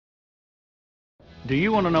Do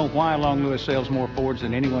you want to know why Long Lewis sells more Fords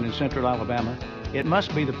than anyone in Central Alabama? It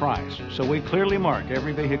must be the price. So we clearly mark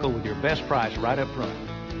every vehicle with your best price right up front.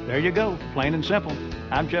 There you go, plain and simple.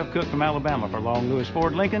 I'm Jeff Cook from Alabama for Long Lewis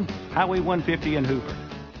Ford Lincoln, Highway 150 in Hoover.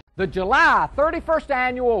 The July 31st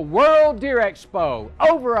Annual World Deer Expo,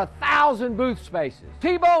 over 1,000 booth spaces.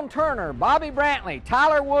 T-Bone Turner, Bobby Brantley,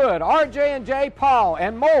 Tyler Wood, RJ&J Paul,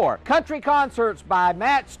 and more. Country concerts by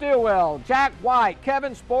Matt Stillwell, Jack White,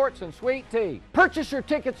 Kevin Sports, and Sweet Tea. Purchase your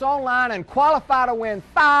tickets online and qualify to win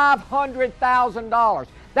 $500,000.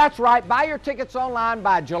 That's right, buy your tickets online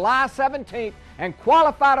by July 17th and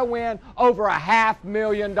qualify to win over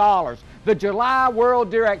 $500,000. The July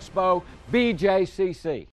World Deer Expo,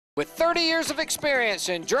 BJCC. With 30 years of experience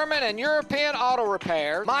in German and European auto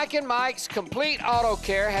repair, Mike and Mike's Complete Auto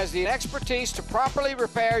Care has the expertise to properly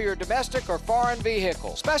repair your domestic or foreign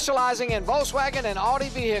vehicle. Specializing in Volkswagen and Audi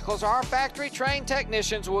vehicles, our factory-trained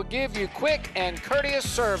technicians will give you quick and courteous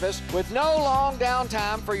service with no long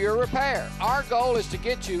downtime for your repair. Our goal is to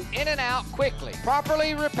get you in and out quickly,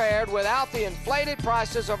 properly repaired without the inflated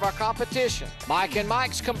prices of our competition. Mike and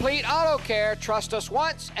Mike's Complete Auto Care. Trust us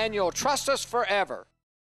once and you'll trust us forever.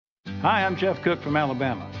 Hi, I'm Jeff Cook from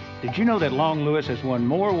Alabama. Did you know that Long Lewis has won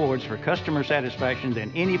more awards for customer satisfaction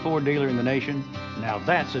than any Ford dealer in the nation? Now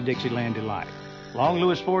that's a Dixieland delight. Long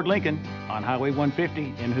Lewis Ford Lincoln on Highway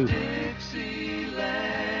 150 in Hoover. Dixieland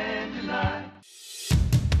delight.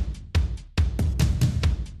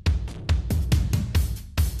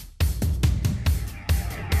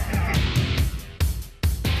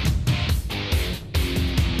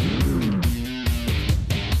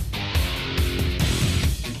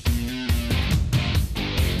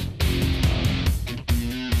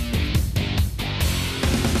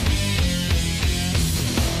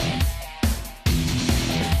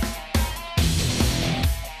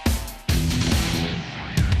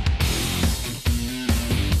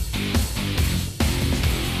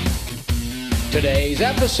 Today's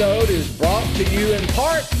episode is brought to you in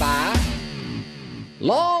part by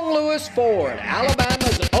Long Lewis Ford,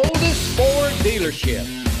 Alabama's oldest Ford dealership.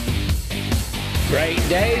 Great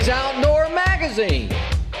Days Outdoor Magazine.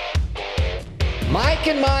 Mike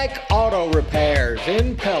and Mike Auto Repairs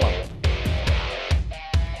in Pelham.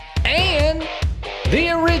 And the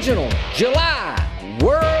original July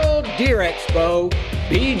World Deer Expo,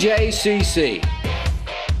 BJCC.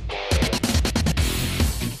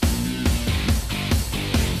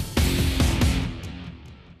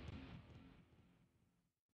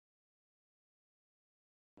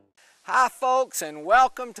 Hi folks, and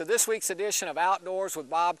welcome to this week's edition of Outdoors with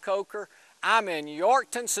Bob Coker. I'm in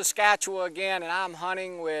Yorkton, Saskatchewan again, and I'm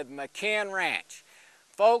hunting with McKen Ranch.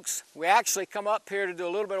 Folks, we actually come up here to do a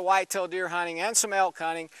little bit of whitetail deer hunting and some elk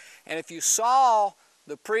hunting, and if you saw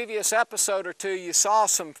the previous episode or two, you saw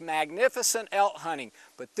some magnificent elk hunting.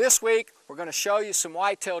 But this week, we're going to show you some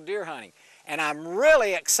whitetail deer hunting. And I'm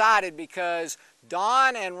really excited because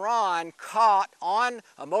Don and Ron caught on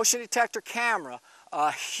a motion detector camera a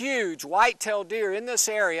huge whitetail deer in this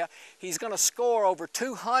area. He's going to score over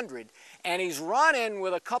 200, and he's running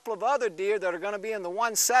with a couple of other deer that are going to be in the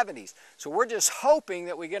 170s. So we're just hoping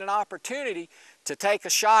that we get an opportunity to take a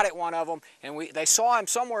shot at one of them, and they saw him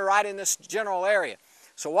somewhere right in this general area.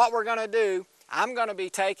 So what we're going to do, I'm going to be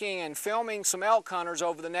taking and filming some elk hunters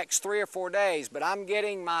over the next 3 or 4 days, but I'm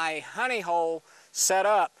getting my honey hole set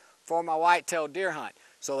up for my whitetail deer hunt.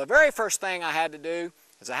 So the very first thing I had to do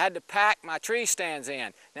is I had to pack my tree stands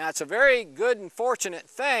in. Now it's a very good and fortunate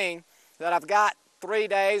thing that I've got 3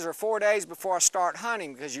 days or 4 days before I start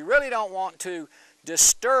hunting, because you really don't want to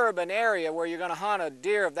disturb an area where you're going to hunt a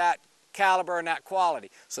deer of that caliber and that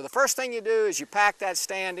quality. So the first thing you do is you pack that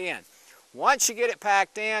stand in. Once you get it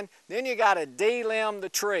packed in, then you got to de-limb the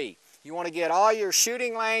tree. You want to get all your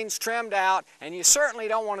shooting lanes trimmed out, and you certainly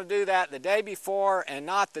don't want to do that the day before and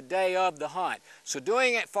not the day of the hunt. So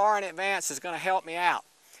doing it far in advance is going to help me out.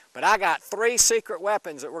 But I got 3 secret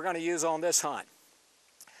weapons that we're going to use on this hunt.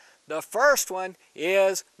 The first one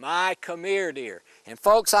is my come here deer. And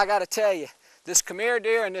folks, I got to tell you, this come here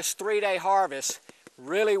deer and this 3-day harvest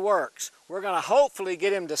really works. We're going to hopefully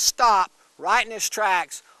get him to stop right in his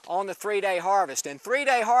tracks on the 3-day harvest. And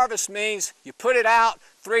 3-day harvest means you put it out,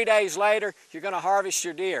 3 days later, you're going to harvest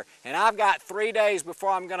your deer. And I've got 3 days before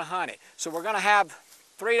I'm going to hunt it. So we're going to have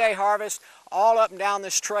 3-day harvest all up and down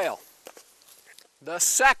this trail. The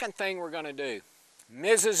second thing we're going to do,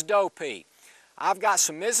 Mrs. Doe Pee. I've got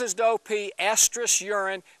some Mrs. Doe Pee estrus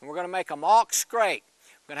urine, and we're going to make a mock scrape.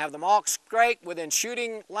 We're going to have the mock scrape within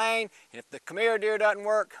shooting lane, and if the come here deer doesn't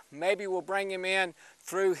work, maybe we'll bring him in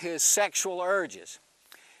through his sexual urges.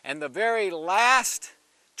 And the very last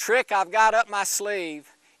trick I've got up my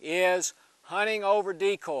sleeve is hunting over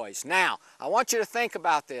decoys. Now, I want you to think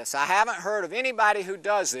about this. I haven't heard of anybody who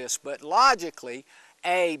does this, but logically,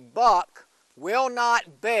 a buck will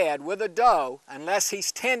not bed with a doe unless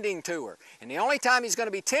he's tending to her. And the only time he's going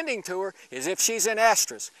to be tending to her is if she's in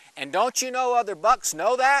estrus. And don't you know other bucks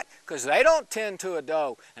know that? Because they don't tend to a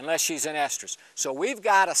doe unless she's in estrus. So we've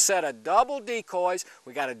got a set of double decoys.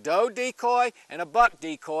 We've got a doe decoy and a buck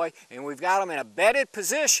decoy, and we've got them in a bedded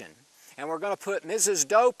position. And we're going to put Mrs.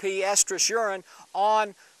 Doe Pee estrus urine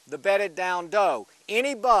on the bedded down doe.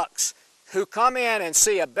 Any bucks who come in and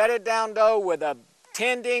see a bedded down doe with a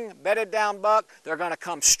tending bedded down buck, they're going to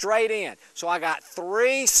come straight in. So I got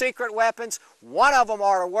 3 secret weapons. One of them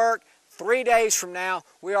ought to work. 3 days from now,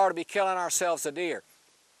 we ought to be killing ourselves a deer.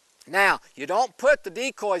 Now, you don't put the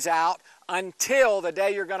decoys out until the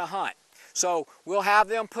day you're going to hunt. So we'll have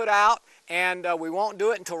them put out, and we won't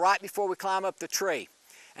do it until right before we climb up the tree.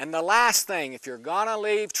 And the last thing, if you're going to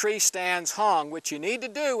leave tree stands hung, which you need to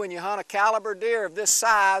do when you hunt a caliber deer of this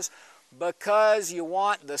size, because you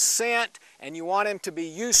want the scent and you want him to be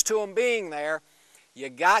used to them being there, you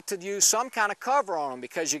got to use some kind of cover on them,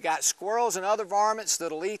 because you got squirrels and other varmints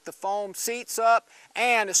that'll eat the foam seats up,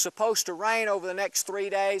 and it's supposed to rain over the next 3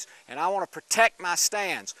 days, and I want to protect my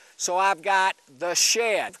stands. So I've got the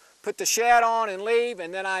shed. Put the shed on and leave,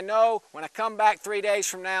 and then I know when I come back 3 days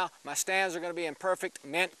from now, my stands are going to be in perfect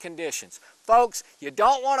mint conditions. Folks, you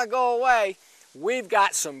don't want to go away. We've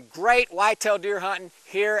got some great whitetail deer hunting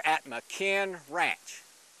here at McKen Ranch.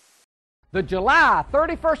 The July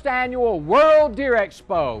 31st Annual World Deer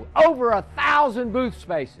Expo, over 1,000 booth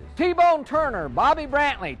spaces. T-Bone Turner, Bobby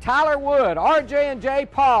Brantley, Tyler Wood, RJ&J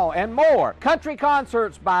Paul, and more. Country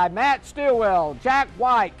concerts by Matt Stillwell, Jack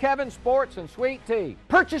White, Kevin Sports, and Sweet Tea.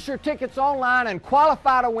 Purchase your tickets online and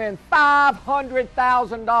qualify to win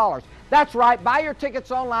 $500,000. That's right, buy your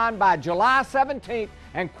tickets online by July 17th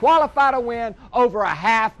and qualify to win over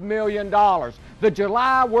 $500,000. The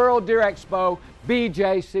July World Deer Expo,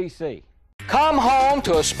 BJCC. Come home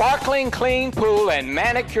to a sparkling clean pool and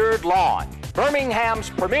manicured lawn. Birmingham's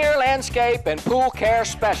premier landscape and pool care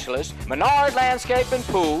specialist, Menard Landscape and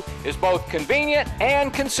Pool, is both convenient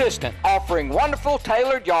and consistent, offering wonderful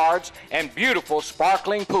tailored yards and beautiful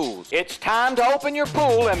sparkling pools. It's time to open your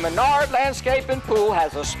pool, and Menard Landscape and Pool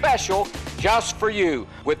has a special just for you,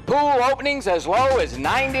 with pool openings as low as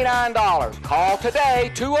 $99. Call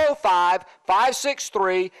today,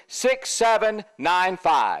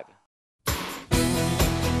 205-563-6795.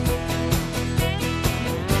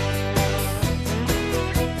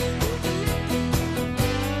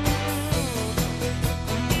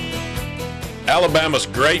 Alabama's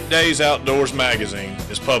Great Days Outdoors magazine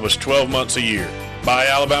is published 12 months a year by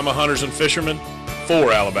Alabama hunters and fishermen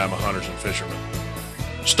for Alabama hunters and fishermen.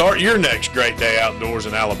 Start your next great day outdoors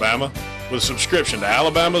in Alabama with a subscription to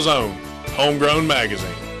Alabama's own homegrown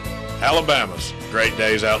magazine, Alabama's Great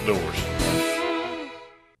Days Outdoors.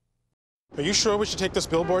 Are you sure we should take this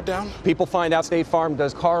billboard down? People find out State Farm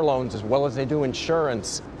does car loans as well as they do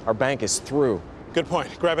insurance. Our bank is through. Good point.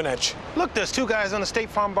 Grab an edge. Look, there's 2 guys on the State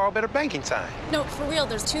Farm Borrow Better banking sign. No, for real,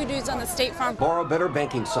 there's 2 dudes on the State Farm Borrow Better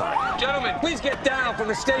banking sign. Gentlemen, please get down from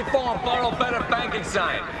the State Farm Borrow Better banking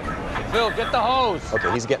sign. Phil, get the hose.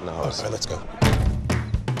 Okay, he's getting the hose. All right, let's go.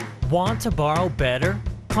 Want to borrow better?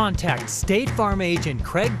 Contact State Farm agent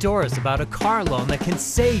Craig Doris about a car loan that can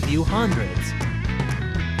save you hundreds.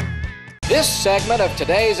 This segment of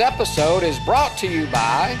today's episode is brought to you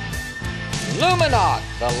by Luminoc,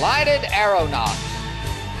 the lighted aeronaut.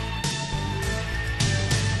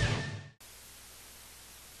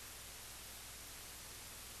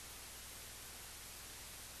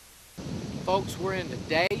 Folks, we're into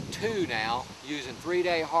day 2 now, using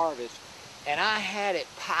 3-day harvest, and I had it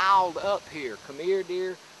piled up here, Khmer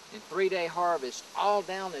deer and 3-day harvest, all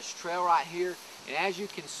down this trail right here. And as you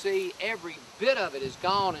can see, every bit of it is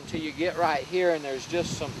gone until you get right here, and there's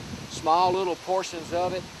just some small little portions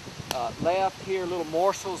of it left here, little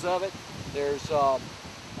morsels of it. There's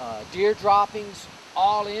deer droppings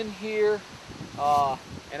all in here,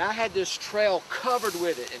 and I had this trail covered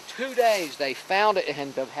with it. In 2 days they found it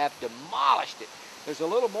and have demolished it. There's a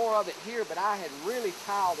little more of it here, but I had really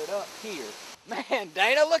piled it up here. Man,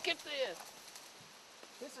 Dana, look at this.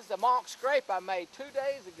 This is the mock scrape I made 2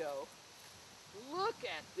 days ago. Look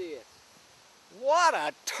at this. What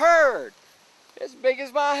a turd. As big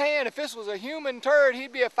as my hand. If this was a human turd,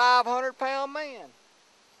 he'd be a 500-pound man.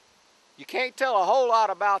 You can't tell a whole lot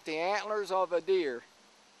about the antlers of a deer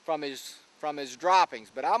from his droppings,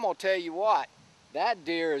 but I'm gonna tell you what, that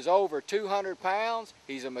deer is over 200 pounds.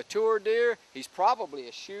 He's a mature deer. He's probably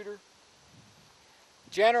a shooter.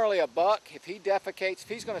 Generally a buck, if he defecates, if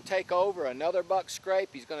he's going to take over another buck's scrape,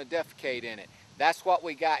 he's going to defecate in it. That's what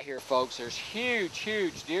we got here, folks. There's huge,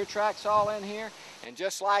 huge deer tracks all in here. And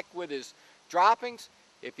just like with his droppings,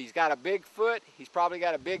 if he's got a big foot, he's probably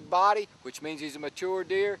got a big body, which means he's a mature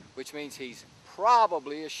deer, which means he's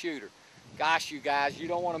probably a shooter. Gosh, you guys, you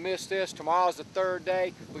don't want to miss this. Tomorrow's the third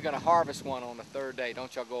day. We're going to harvest one on the third day.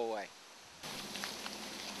 Don't y'all go away.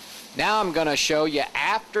 Now I'm going to show you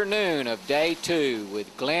afternoon of day 2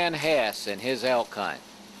 with Glen Hess and his elk hunt.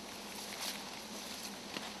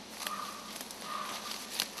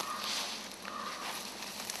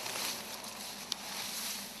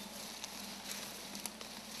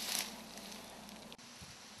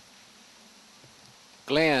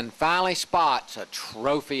 Glen finally spots a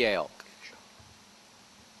trophy elk.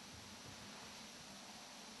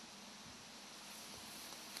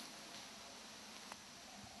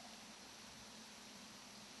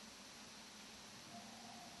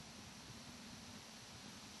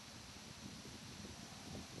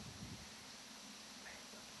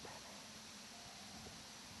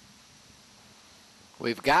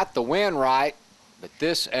 We've got the wind right, but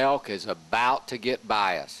this elk is about to get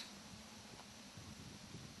by us.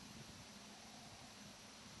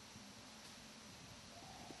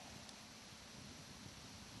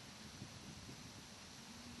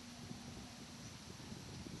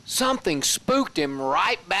 Something spooked him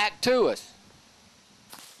right back to us.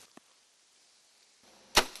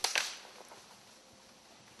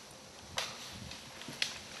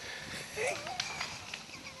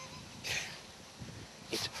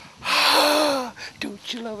 It's,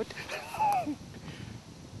 don't you love it? I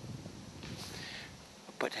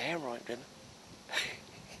put the hammer on it, didn't I?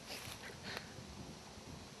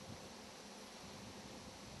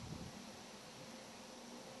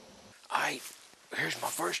 All right, here's my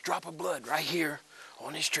first drop of blood right here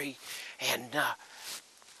on this tree, and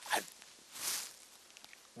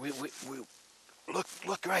we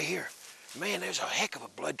look right here. Man, there's a heck of a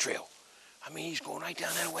blood trail. I mean, he's going right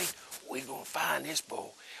down that way. We're gonna find this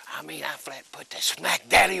bull. I mean, I flat put the smack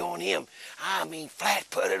daddy on him. I mean, flat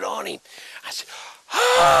put it on him. I said,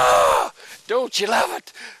 ah, don't you love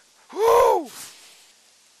it? Woo!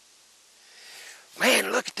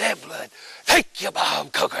 Man, look at that blood. Thank you,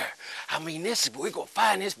 Bob Coker. I mean, we're gonna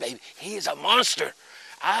find this baby. He is a monster.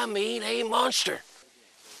 I mean, a monster.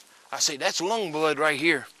 I say, that's lung blood right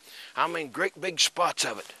here. I mean, great big spots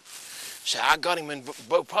of it. So I got him in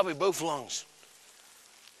probably both lungs.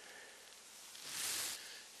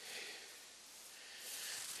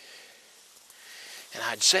 And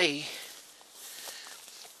I'd say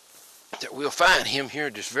that we'll find him here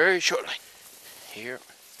just very shortly. Here,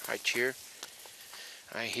 right here,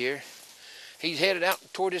 right here. He's headed out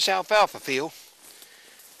toward this alfalfa field,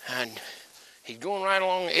 and he's going right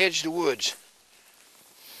along the edge of the woods.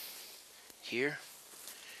 Here,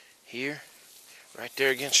 here, right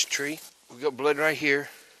there against the tree. We got blood right here,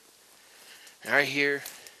 right here,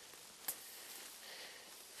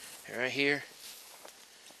 right here.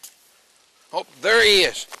 Oh, there he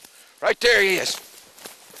is. Right there he is.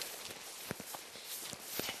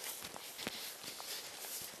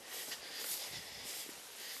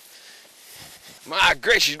 My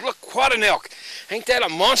gracious, look, what an elk. Ain't that a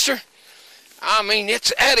monster? I mean,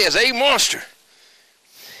 that is a monster.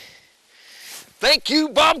 Thank you,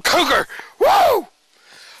 Bob Coker. Woo!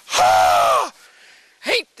 Ah!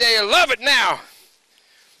 Ain't they love it now?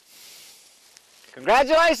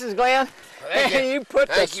 Congratulations, Glen. You put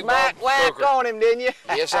the smack whack on him, didn't you?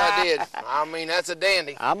 Yes, I did. I mean, that's a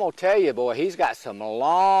dandy. I'm going to tell you, boy, he's got some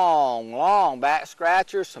long, long back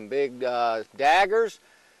scratchers, some big daggers,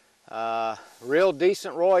 real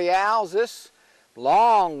decent royales. This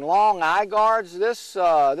long eye guards. This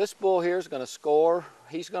bull here is going to score.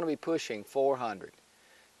 He's going to be pushing 400.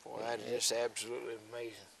 Boy, that is just absolutely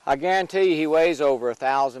amazing. I guarantee you he weighs over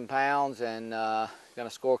 1,000 pounds and going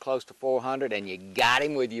to score close to 400, and you got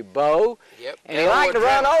him with your bow. Yep. And he liked to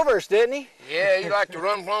run over us, didn't he? Yeah, he liked to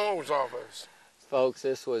run overs off us. Folks,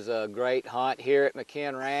 this was a great hunt here at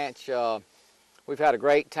McKen Ranch. We've had a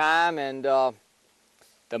great time, and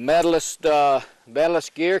the medalist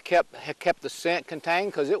gear kept the scent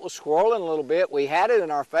contained because it was swirling a little bit. We had it in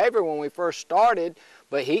our favor when we first started,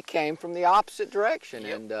 but he came from the opposite direction.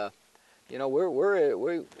 Yep. And you know,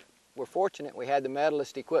 we're fortunate we had the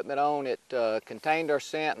medalist equipment on. It contained our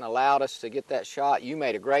scent and allowed us to get that shot. You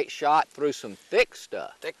made a great shot through some thick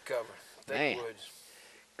stuff. Thick cover, thick woods.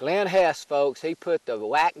 Glen Hess, folks, he put the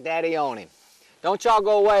whack daddy on him. Don't y'all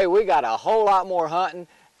go away. We got a whole lot more hunting,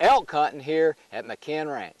 elk hunting here at McKen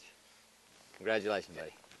Ranch. Congratulations,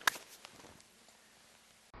 buddy.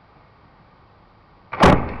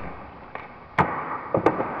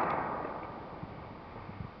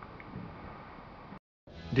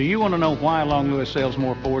 Do you want to know why Long Lewis sells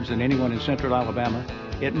more Fords than anyone in Central Alabama?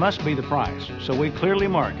 It must be the price, so we clearly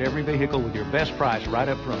mark every vehicle with your best price right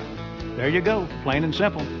up front. There you go, plain and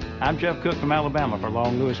simple. I'm Jeff Cook from Alabama for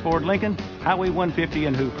Long Lewis Ford Lincoln, Highway 150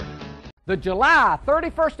 in Hoover. The July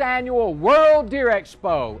 31st Annual World Deer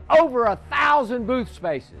Expo, over 1,000 booth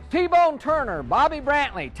spaces. T-Bone Turner, Bobby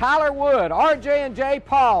Brantley, Tyler Wood, RJ&J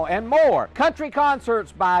Paul, and more. Country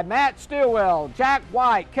concerts by Matt Stillwell, Jack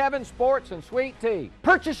White, Kevin Sports, and Sweet Tea.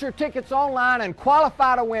 Purchase your tickets online and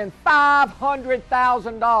qualify to win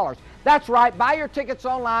 $500,000. That's right, buy your tickets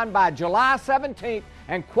online by July 17th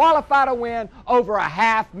and qualify to win over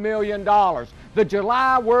 $500,000. The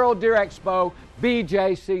July World Deer Expo,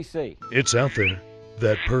 BJCC. It's out there,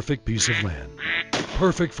 that perfect piece of land.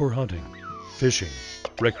 Perfect for hunting, fishing,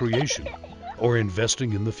 recreation, or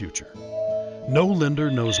investing in the future. No lender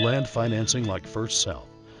knows land financing like First South,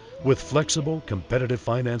 with flexible, competitive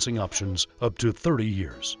financing options up to 30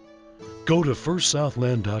 years. Go to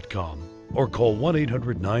firstsouthland.com or call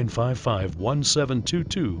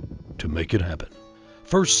 1-800-955-1722 to make it happen.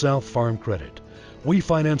 First South Farm Credit. We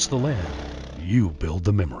finance the land, you build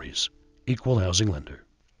the memories. Equal housing lender.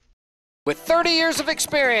 With 30 years of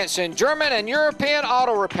experience in German and European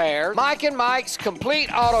auto repair, Mike and Mike's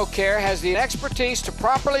Complete Auto Care has the expertise to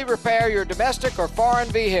properly repair your domestic or foreign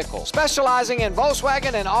vehicle. Specializing in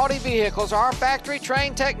Volkswagen and Audi vehicles, our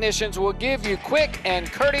factory-trained technicians will give you quick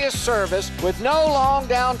and courteous service with no long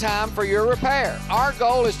downtime for your repair. Our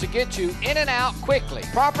goal is to get you in and out quickly,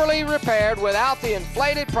 properly repaired without the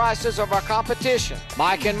inflated prices of our competition.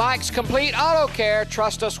 Mike and Mike's Complete Auto Care.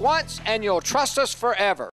 Trust us once and you'll trust us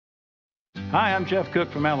forever. Hi, I'm Jeff Cook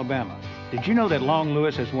from Alabama. Did you know that Long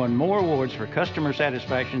Lewis has won more awards for customer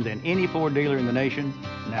satisfaction than any Ford dealer in the nation?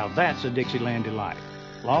 Now that's a Dixieland delight.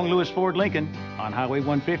 Long Lewis Ford Lincoln on Highway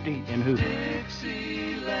 150 in Hoover.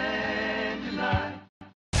 Dixieland delight.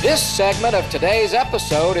 This segment of today's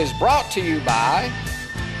episode is brought to you by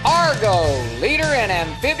Argo, leader in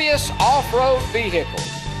amphibious off-road vehicles.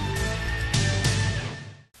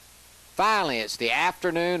 Finally, it's the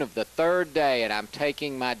afternoon of the third day and I'm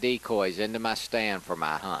taking my decoys into my stand for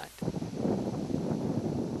my hunt.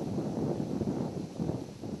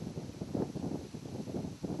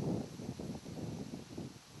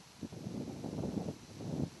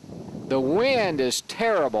 The wind is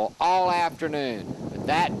terrible all afternoon, but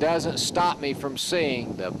that doesn't stop me from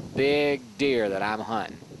seeing the big deer that I'm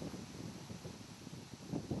hunting.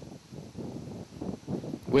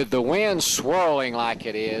 With the wind swirling like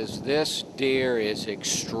it is, this deer is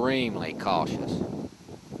extremely cautious.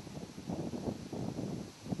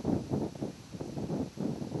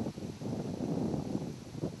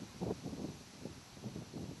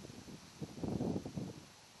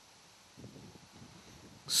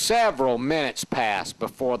 Several minutes pass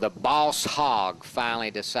before the boss hog finally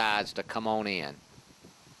decides to come on in.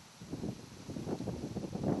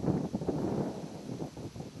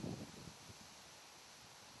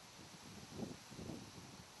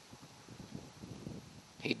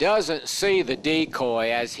 He doesn't see the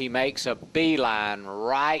decoy as he makes a beeline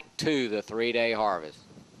right to the 3-day harvest.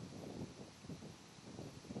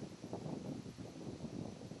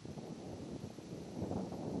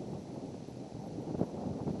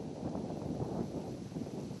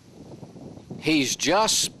 He's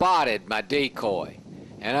just spotted my decoy,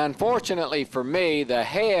 and unfortunately for me, the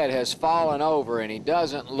head has fallen over and he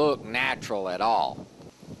doesn't look natural at all.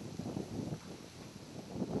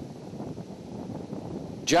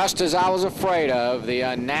 Just as I was afraid of, the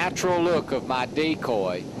unnatural look of my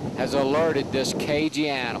decoy has alerted this cagey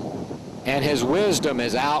animal, and his wisdom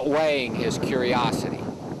is outweighing his curiosity.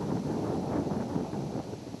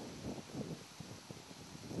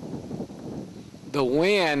 The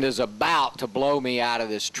wind is about to blow me out of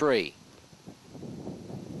this tree.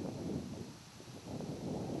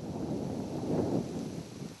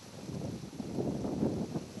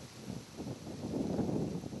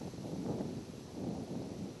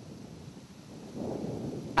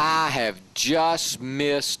 I have just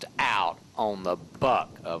missed out on the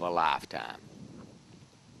buck of a lifetime.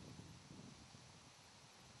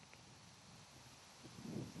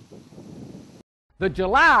 The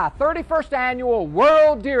July 31st Annual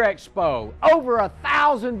World Deer Expo, over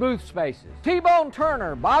 1,000 booth spaces. T-Bone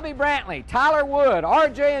Turner, Bobby Brantley, Tyler Wood,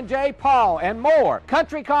 RJ&J Paul, and more.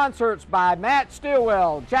 Country concerts by Matt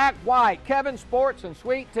Stillwell, Jack White, Kevin Sports, and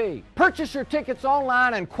Sweet Tea. Purchase your tickets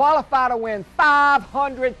online and qualify to win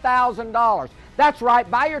 $500,000. That's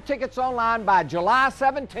right, buy your tickets online by July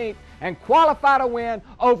 17th and qualify to win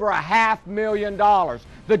over $500,000.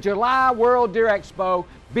 The July World Deer Expo,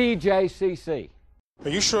 BJCC. Are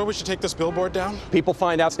you sure we should take this billboard down? People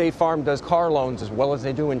find out State Farm does car loans as well as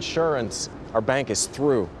they do insurance. Our bank is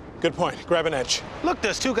through. Good point. Grab an edge. Look,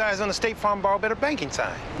 there's two guys on the State Farm Borrow Better banking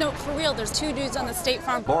sign. No, for real, there's two dudes on the State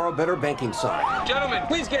Farm Borrow Better banking sign. Gentlemen,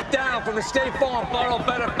 please get down from the State Farm Borrow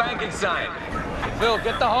Better banking sign. Phil,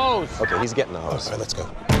 get the hose. Okay, he's getting the hose. All right, let's go.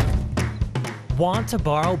 Want to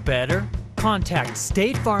borrow better? Contact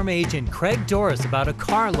State Farm agent Craig Doris about a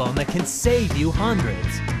car loan that can save you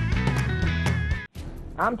hundreds.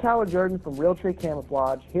 I'm Tyler Jordan from Realtree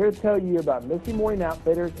Camouflage, here to tell you about Missy Morning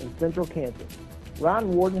Outfitters in Central Kansas.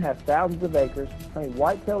 Ron Warden has thousands of acres, hunting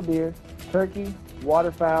whitetail deer, turkey,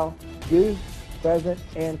 waterfowl, goose, pheasant,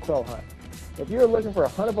 and quail hunt. If you're looking for a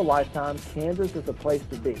hunt of a lifetime, Kansas is the place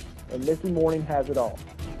to be, and Missy Morning has it all.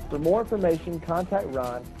 For more information, contact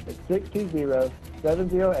Ron at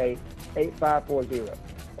 620-708-8540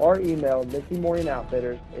 or email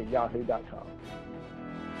missymorningoutfitters@yahoo.com.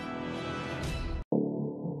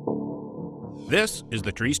 This is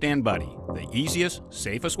the Tree Stand Buddy, the easiest,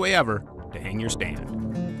 safest way ever to hang your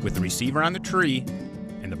stand. With the receiver on the tree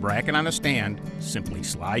and the bracket on the stand, simply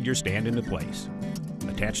slide your stand into place.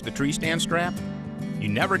 Attach the tree stand strap. You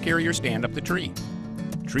never carry your stand up the tree.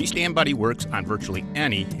 Tree Stand Buddy works on virtually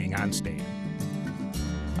any hang-on stand.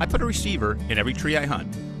 I put a receiver in every tree I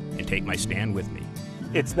hunt and take my stand with me.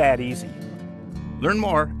 It's that easy. Learn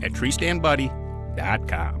more at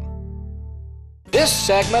treestandbuddy.com. This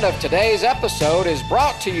segment of today's episode is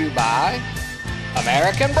brought to you by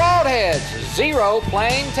American Broadheads, Zero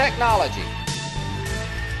Playing Technology.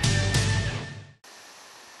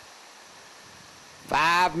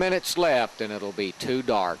 5 minutes left and it'll be too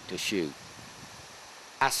dark to shoot.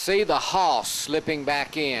 I see the Hess slipping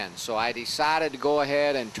back in, so I decided to go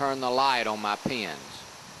ahead and turn the light on my pins.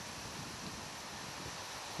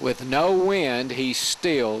 With no wind, he's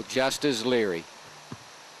still just as leery.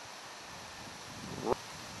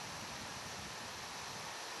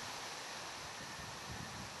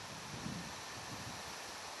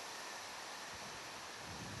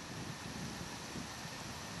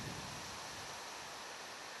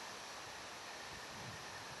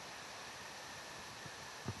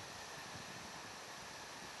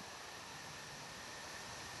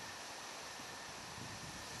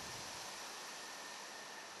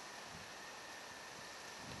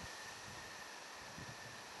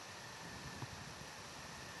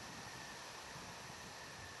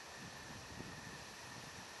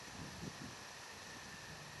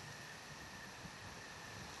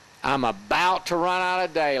 I'm about to run out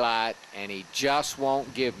of daylight, and he just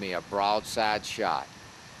won't give me a broadside shot.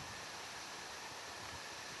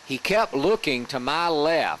 He kept looking to my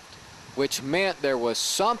left, which meant there was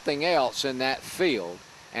something else in that field,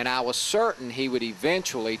 and I was certain he would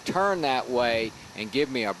eventually turn that way and give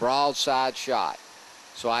me a broadside shot.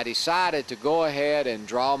 So I decided to go ahead and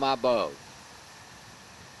draw my bow.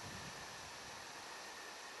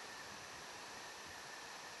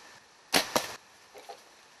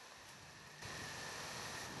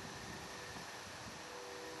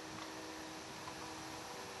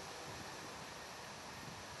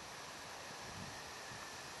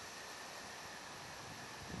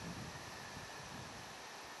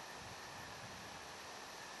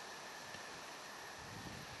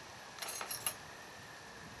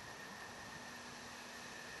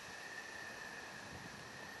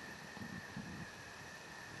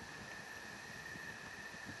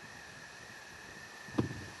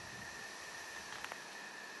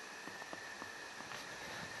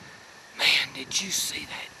 Did you see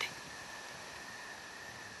that?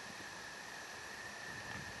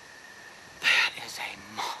 That is a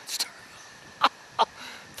monster.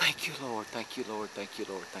 Thank you, Lord. Thank you, Lord. Thank you,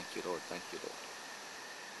 Lord. Thank you, Lord. Thank you, Lord.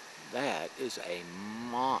 That is a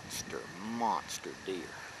monster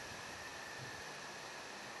deer.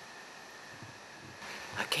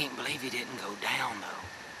 I can't believe he didn't go down, though.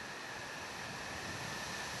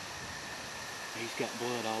 He's got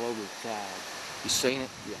blood all over his side. You seen it?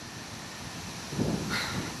 Yeah.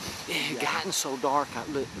 It had gotten so dark,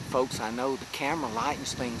 folks, I know the camera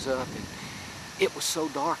lightens things up, and it was so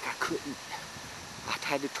dark I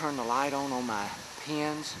had to turn the light on my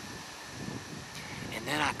pins, and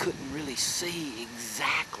then I couldn't really see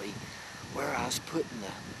exactly where I was putting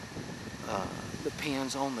the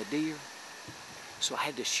pins on the deer. So I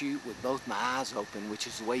had to shoot with both my eyes open, which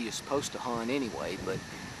is the way you're supposed to hunt anyway, but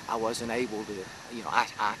I wasn't able to,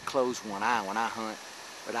 I close one eye when I hunt.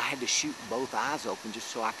 But I had to shoot both eyes open just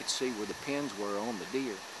so I could see where the pins were on the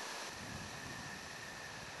deer.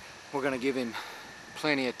 We're going to give him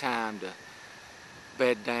plenty of time to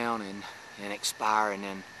bed down and expire, and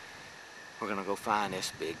then we're going to go find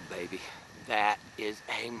this big baby. That is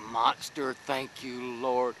a monster. Thank you,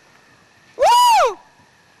 Lord. Woo!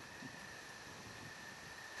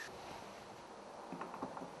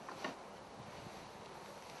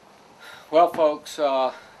 Well, folks,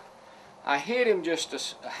 I hit him just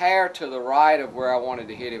a hair to the right of where I wanted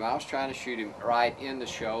to hit him. I was trying to shoot him right in the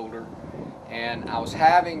shoulder, and I was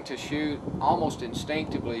having to shoot almost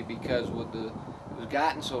instinctively because it was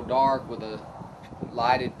gotten so dark with the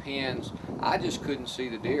lighted pins, I just couldn't see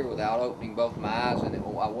the deer without opening both my eyes, and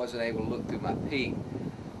I wasn't able to look through my peak.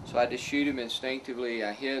 So I had to shoot him instinctively.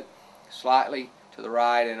 I hit slightly to the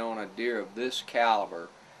right, and on a deer of this caliber,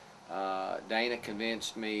 Dana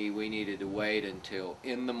convinced me we needed to wait until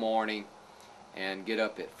in the morning and get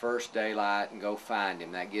up at first daylight and go find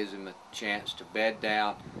him. That gives him a chance to bed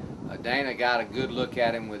down. Dana got a good look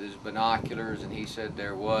at him with his binoculars, and he said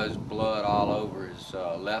there was blood all over his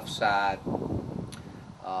left side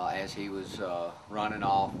as he was running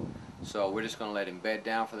off. So we're just going to let him bed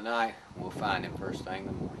down for the night. We'll find him first thing in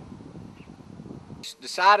the morning.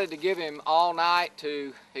 Decided to give him all night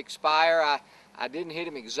to expire. I didn't hit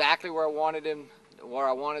him exactly where I wanted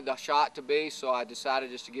the shot to be, so I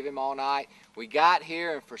decided just to give him all night. We got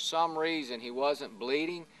here, and for some reason he wasn't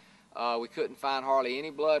bleeding. We couldn't find hardly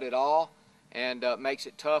any blood at all, and it makes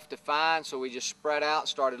it tough to find, so we just spread out and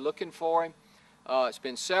started looking for him. It's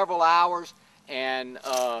been several hours, and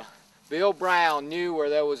Bill Brown knew where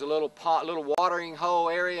there was a little watering hole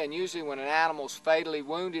area, and usually when an animal's fatally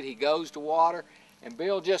wounded, he goes to water. And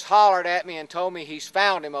Bill just hollered at me and told me he's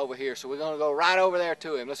found him over here, so we're going to go right over there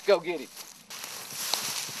to him. Let's go get him.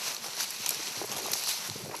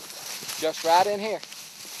 Just right in here.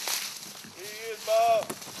 Here he is, Bob.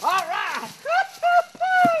 All right.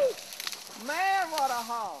 Man, what a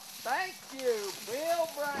haul. Thank you, Bill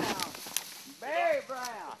Brown. Barry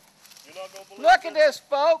Brown. You're not going to believe Look at this,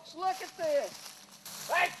 folks. Look at this.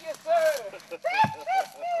 Thank you, sir.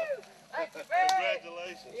 Thank you, Barry.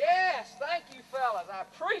 Congratulations. Yes, thank you, fellas. I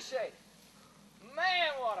appreciate it.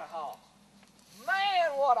 Man, what a haul.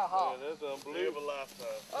 Man, what a haul. Yeah, that's unbelievable. Lifetime.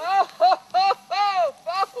 Oh, ho, ho, ho,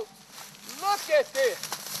 folks. Look at this.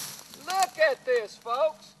 Look at this,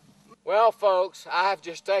 folks. Well, folks, I've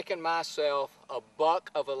just taken myself a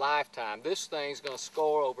buck of a lifetime. This thing's going to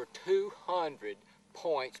score over 200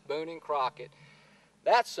 points, Boone and Crockett.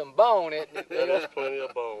 That's some bone, isn't it? That's plenty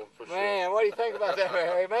of bone, for sure. Man, what do you think about that,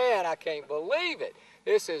 Barry? Man, I can't believe it.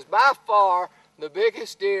 This is by far the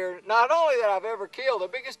biggest deer, not only that I've ever killed, the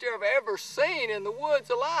biggest deer I've ever seen in the woods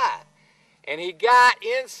alive. And he got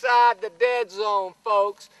inside the dead zone,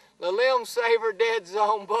 folks. The Limb Saver dead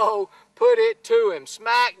zone bow put it to him,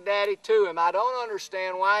 smack daddy to him. I don't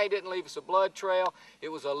understand why he didn't leave us a blood trail. It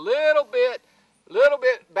was a little bit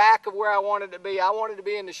back of where I wanted to be. I wanted to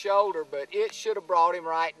be in the shoulder, but it should have brought him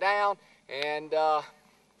right down. And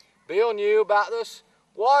Bill knew about this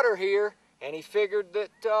water here, and he figured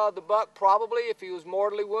that the buck probably, if he was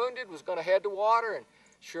mortally wounded, was going to head to water. And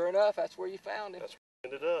sure enough, that's where you found him. That's where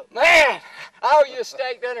it ended up. Man, I owe you a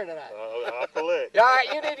steak dinner tonight. I'll collect. All right,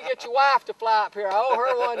 you need to get your wife to fly up here. I owe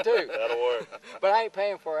her one too. That'll work. But I ain't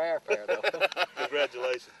paying for her airfare though.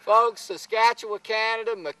 Congratulations. Folks, Saskatchewan,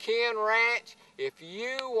 Canada, McKen Ranch. If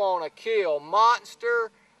you want to kill monster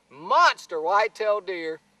whitetail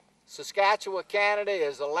deer, Saskatchewan, Canada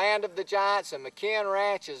is the land of the giants, and McKen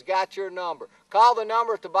Ranch has got your number. Call the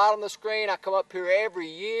number at the bottom of the screen. I come up here every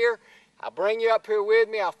year. I'll bring you up here with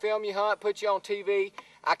me. I'll film you hunt, put you on TV.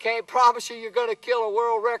 I can't promise you you're going to kill a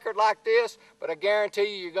world record like this, but I guarantee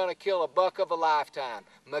you you're going to kill a buck of a lifetime.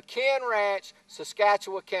 McKen Ranch,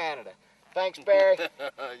 Saskatchewan, Canada. Thanks, Barry.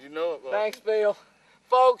 You know it, Bob. Thanks, Bill.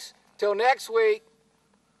 Folks, till next week,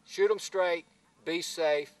 shoot 'em straight, be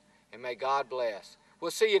safe, and may God bless.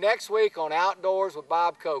 We'll see you next week on Outdoors with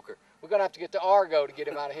Bob Coker. We're going to have to get to Argo to get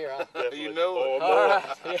him out of here, huh? You know it. All right.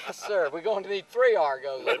 Yes, sir. We're going to need 3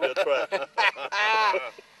 Argos. Maybe that's right.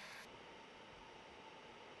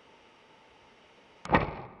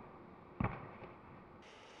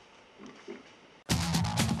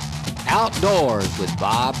 Outdoors with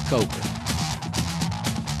Bob Coker.